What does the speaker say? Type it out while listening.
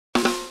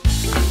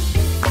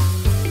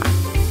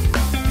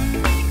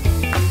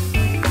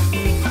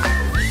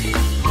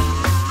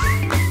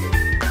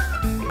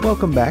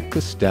Welcome back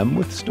to STEM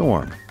with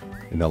Storm.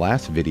 In the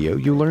last video,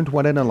 you learned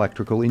what an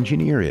electrical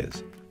engineer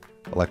is.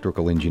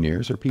 Electrical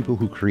engineers are people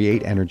who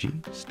create energy,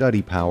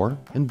 study power,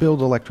 and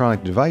build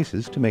electronic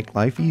devices to make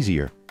life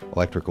easier.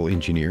 Electrical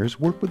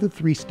engineers work with a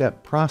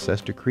three-step process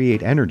to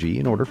create energy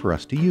in order for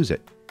us to use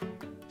it.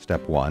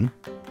 Step 1,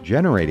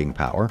 generating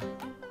power.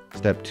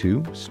 Step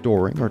 2,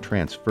 storing or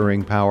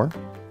transferring power.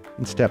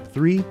 And Step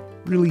 3,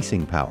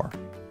 releasing power.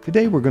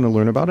 Today we're going to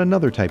learn about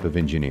another type of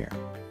engineer,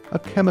 a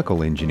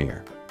chemical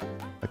engineer.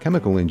 A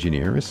chemical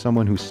engineer is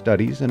someone who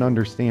studies and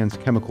understands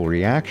chemical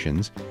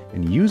reactions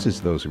and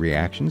uses those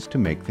reactions to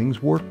make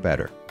things work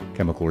better.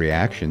 Chemical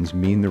reactions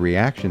mean the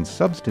reactions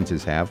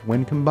substances have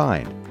when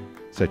combined,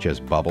 such as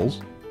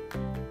bubbles,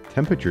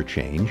 temperature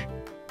change,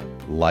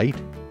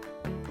 light,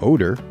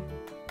 odor,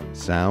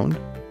 sound,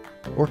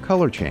 or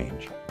color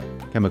change.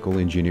 Chemical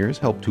engineers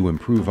help to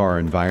improve our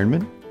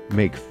environment,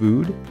 make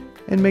food,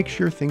 and make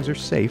sure things are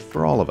safe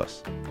for all of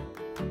us.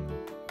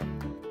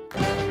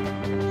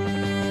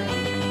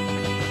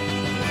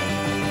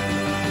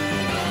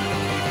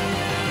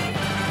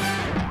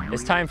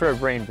 It's time for a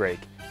brain break.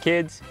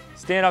 Kids,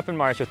 stand up and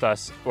march with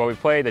us while we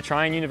play the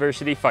Trine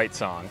University fight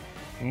song.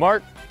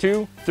 Mark,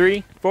 2,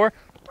 3, 4.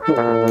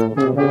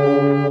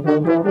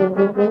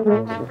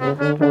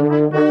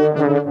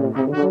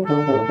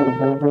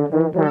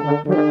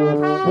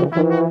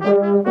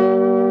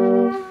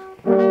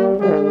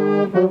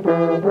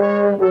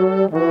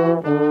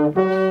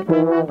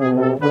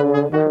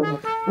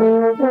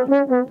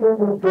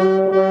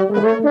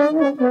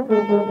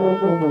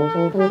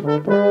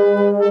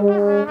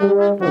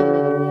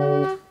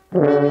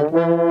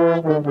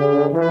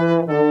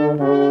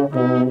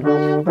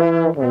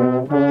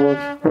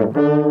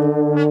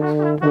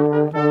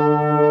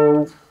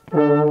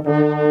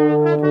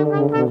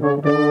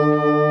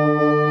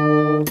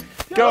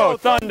 Go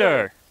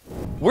Thunder!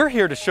 We're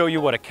here to show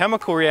you what a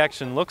chemical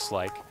reaction looks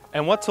like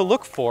and what to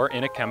look for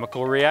in a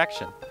chemical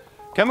reaction.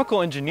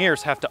 Chemical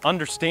engineers have to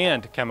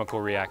understand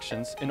chemical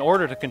reactions in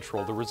order to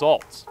control the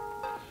results.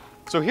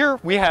 So here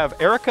we have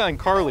Erica and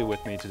Carly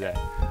with me today.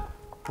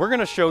 We're going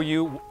to show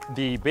you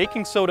the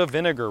baking soda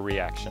vinegar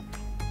reaction.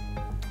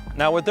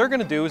 Now what they're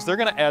going to do is they're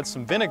going to add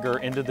some vinegar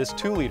into this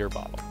 2-liter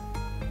bottle.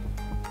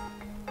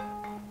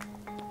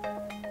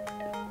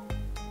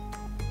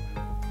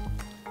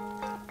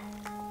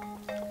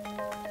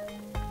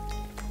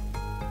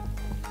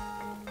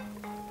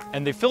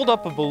 And they filled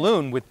up a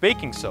balloon with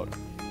baking soda.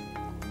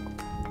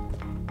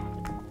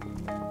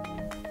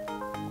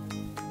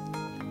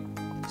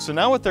 So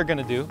now what they're going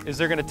to do is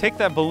they're going to take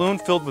that balloon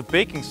filled with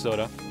baking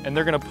soda and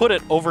they're going to put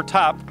it over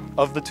top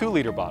of the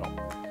 2-liter bottle.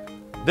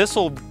 This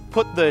will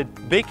put the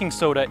baking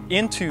soda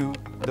into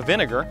the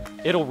vinegar,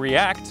 it'll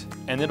react,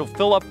 and it'll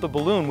fill up the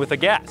balloon with a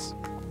gas.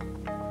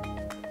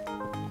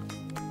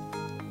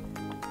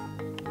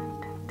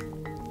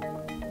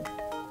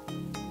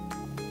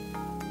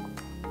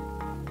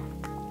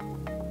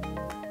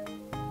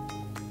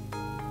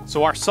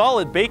 So our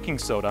solid baking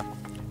soda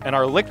and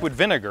our liquid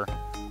vinegar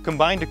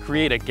combine to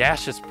create a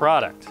gaseous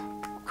product.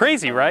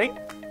 Crazy, right?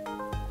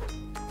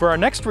 For our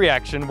next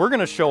reaction, we're going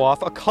to show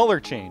off a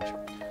color change.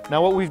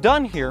 Now what we've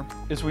done here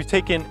is we've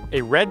taken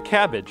a red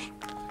cabbage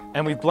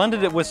and we've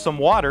blended it with some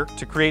water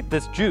to create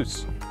this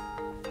juice.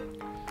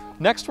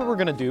 Next, what we're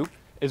going to do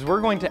is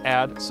we're going to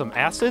add some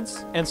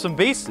acids and some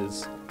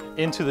bases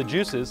into the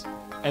juices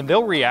and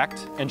they'll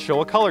react and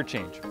show a color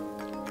change.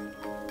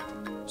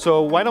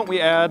 So why don't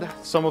we add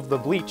some of the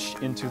bleach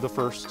into the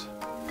first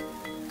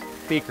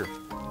beaker.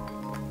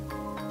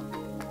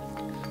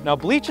 Now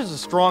bleach is a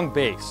strong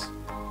base,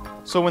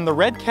 so when the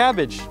red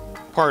cabbage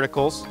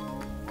particles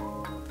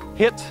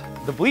hit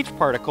the bleach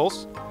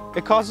particles,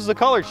 it causes a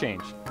color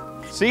change.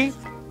 See?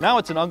 Now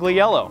it's an ugly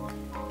yellow.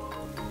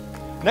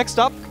 Next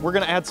up, we're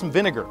going to add some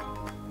vinegar.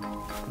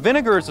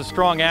 Vinegar is a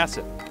strong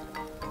acid,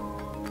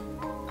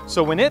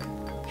 so when it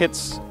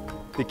hits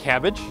the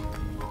cabbage,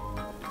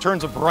 it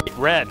turns a bright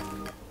red.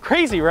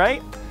 Crazy,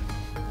 right?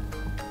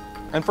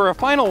 And for our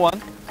final one,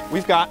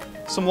 we've got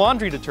some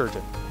laundry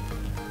detergent.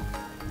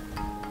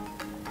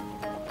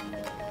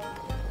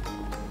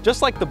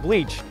 Just like the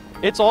bleach,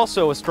 it's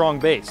also a strong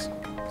base,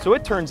 so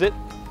it turns it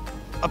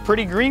a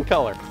pretty green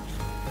color.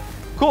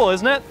 Cool,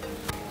 isn't it?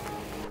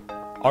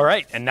 All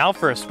right, and now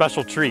for a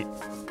special treat.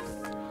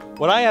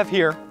 What I have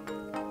here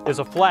is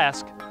a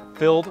flask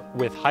filled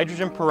with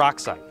hydrogen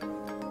peroxide.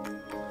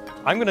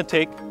 I'm going to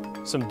take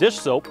some dish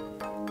soap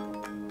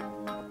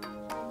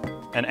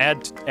and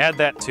add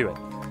that to it.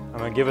 I'm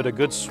going to give it a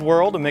good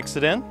swirl to mix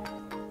it in.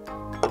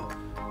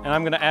 And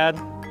I'm going to add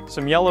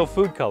some yellow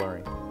food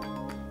coloring.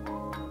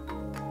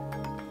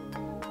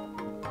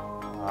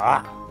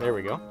 There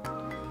we go.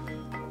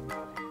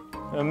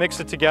 And mix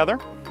it together.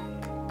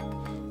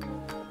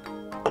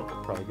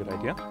 Probably a good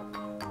idea.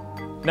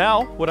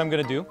 Now, what I'm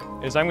going to do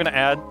is I'm going to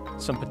add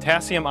some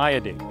potassium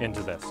iodide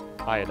into this.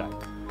 I'm going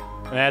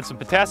to add some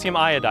potassium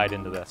iodide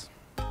into this.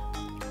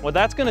 What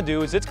that's going to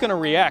do is it's going to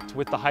react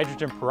with the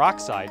hydrogen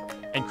peroxide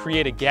and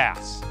create a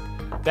gas.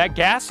 That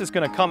gas is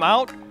going to come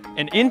out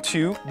and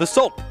into the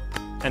soap.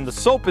 and the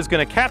soap is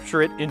going to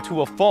capture it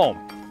into a foam.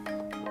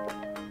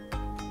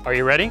 Are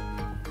you ready?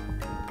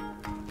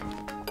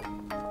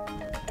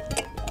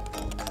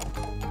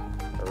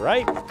 All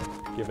right,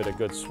 give it a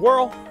good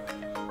swirl.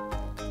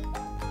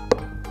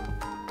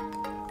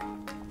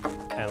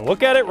 And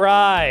look at it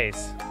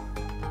rise.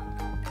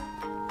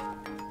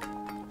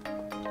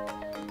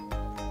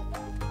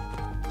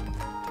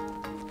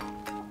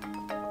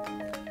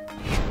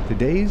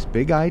 Today's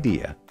big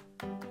idea.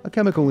 A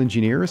chemical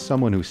engineer is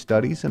someone who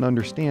studies and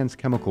understands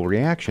chemical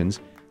reactions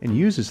and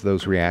uses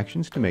those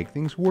reactions to make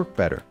things work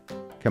better.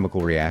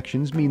 Chemical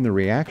reactions mean the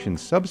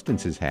reactions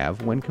substances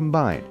have when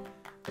combined,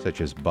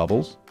 such as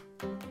bubbles,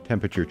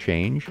 temperature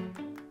change,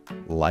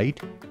 light,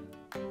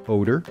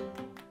 odor,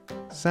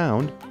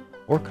 sound,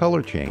 or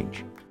color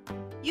change.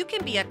 You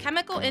can be a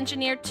chemical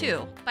engineer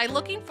too by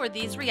looking for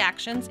these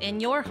reactions in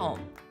your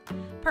home.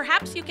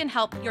 Perhaps you can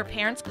help your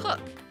parents cook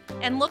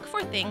and look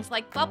for things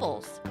like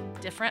bubbles,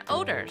 different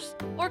odors,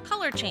 or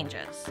color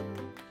changes.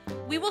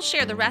 We will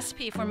share the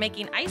recipe for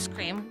making ice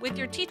cream with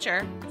your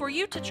teacher for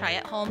you to try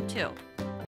at home too.